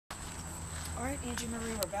All right, Angie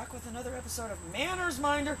Marie, we're back with another episode of Manners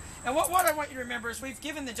Minder. And what I want you to remember is we've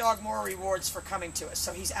given the dog more rewards for coming to us,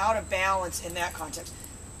 so he's out of balance in that context.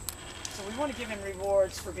 So we want to give him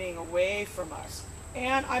rewards for being away from us.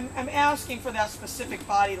 And I'm asking for that specific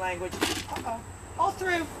body language. All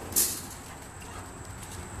through.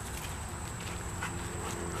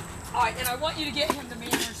 All right, and I want you to get him the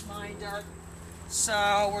Manners Minder.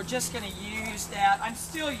 So we're just going to use that. I'm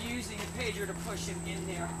still using a pager to push him in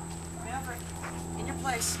there. Maverick, in your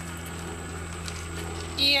place.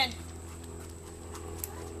 Ian.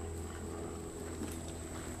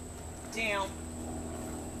 Down.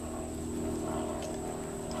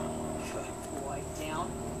 Good boy.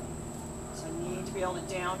 Down. So I need to be able to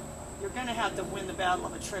down. You're going to have to win the battle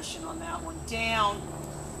of attrition on that one. Down.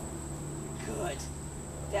 Good.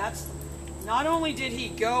 That's... Not only did he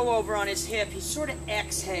go over on his hip, he sort of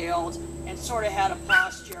exhaled and sort of had a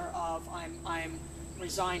posture of, I'm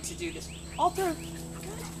resigned to do this. All through.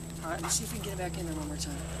 Good. All right, let's see if we can get it back in there one more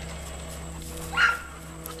time.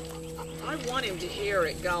 I want him to hear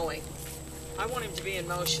it going. I want him to be in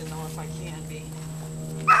motion, though, if I can be.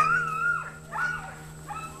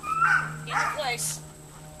 Into place.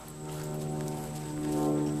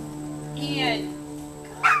 Ian.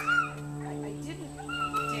 I didn't.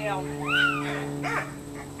 Down.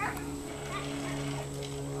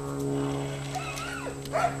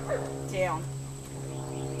 Down.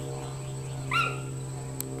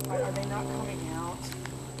 Are they not coming out?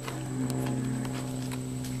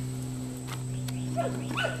 So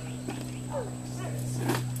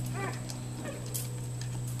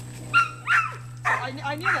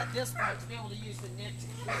I knew at this point to be able to use the nip to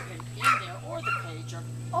keep him in there, or the pager.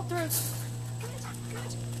 All through.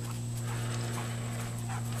 Good.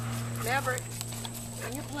 Maverick,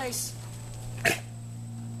 in your place.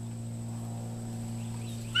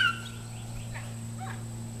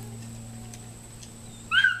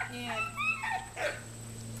 In.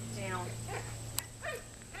 Down.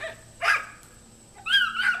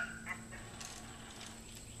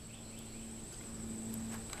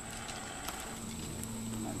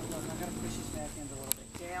 Look, I've got to push his back end a little bit.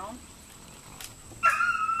 Down.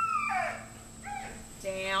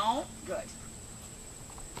 Down. Good.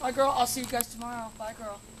 Bye, girl. I'll see you guys tomorrow. Bye,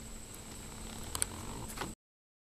 girl.